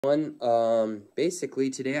Basically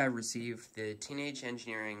today I received the Teenage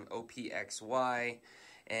Engineering OPXY,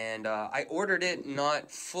 and I ordered it not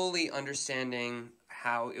fully understanding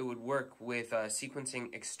how it would work with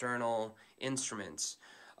sequencing external instruments.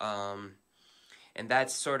 And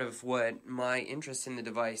that's sort of what my interest in the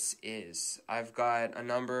device is. I've got a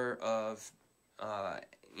number of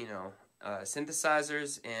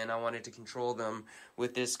synthesizers, and I wanted to control them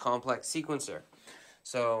with this complex sequencer.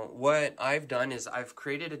 So what I've done is I've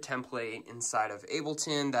created a template inside of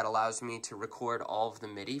Ableton that allows me to record all of the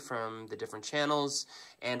MIDI from the different channels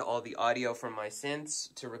and all the audio from my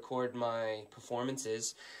synths to record my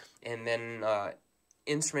performances, and then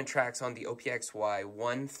instrument tracks on the OPXY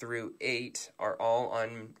 1 through 8 are all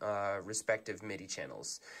on respective MIDI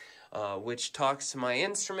channels, which talks to my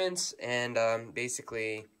instruments. And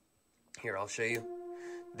basically, here I'll show you.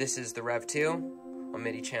 This is the Rev 2 on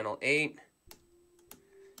MIDI channel 8.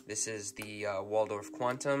 This is the Waldorf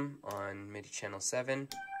Quantum on MIDI channel 7.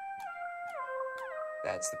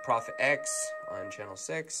 That's the Prophet X on channel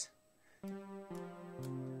 6.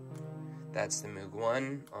 That's the Moog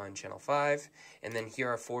 1 on channel 5. And then here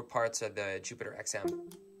are 4 parts of the Jupiter XM.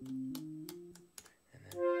 And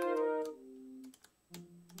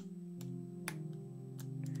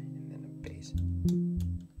then a bass.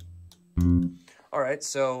 Alright,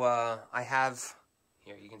 so I have...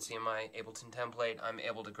 Here, you can see in my Ableton template, I'm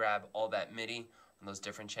able to grab all that MIDI on those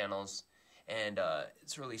different channels, and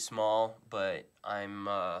it's really small, but I'm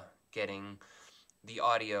getting the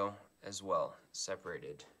audio as well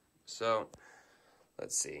separated. So,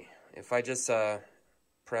 let's see. If I just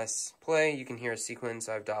press play, you can hear a sequence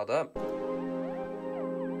I've dialed up.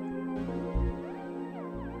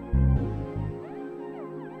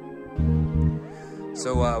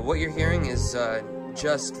 So, what you're hearing is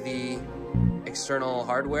just the external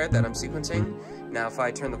hardware that I'm sequencing. Now if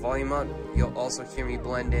I turn the volume up, you'll also hear me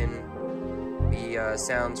blend in the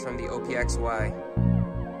sounds from the OPXY,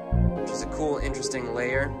 which is a cool, interesting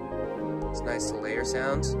layer. It's nice to layer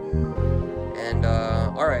sounds. And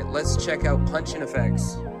alright, let's check out punch-in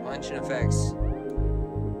effects. Punch-in effects.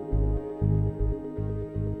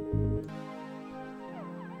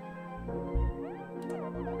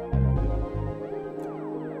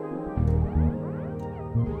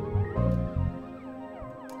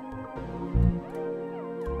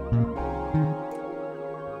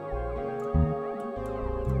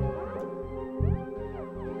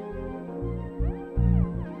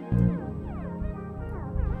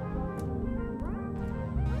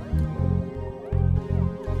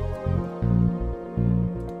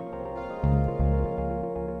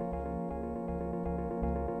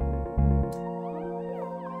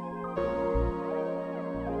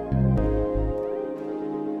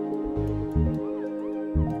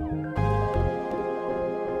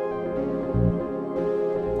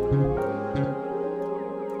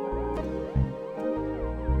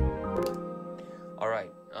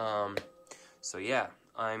 So yeah,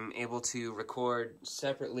 I'm able to record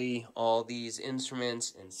separately all these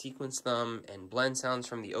instruments and sequence them and blend sounds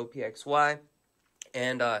from the OPXY.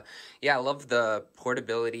 And yeah, I love the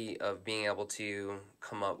portability of being able to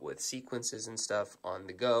come up with sequences and stuff on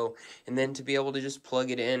the go, and then to be able to just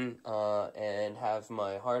plug it in and have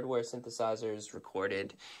my hardware synthesizers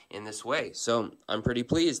recorded in this way. So I'm pretty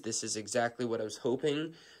pleased. This is exactly what I was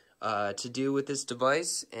hoping to do with this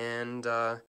device, and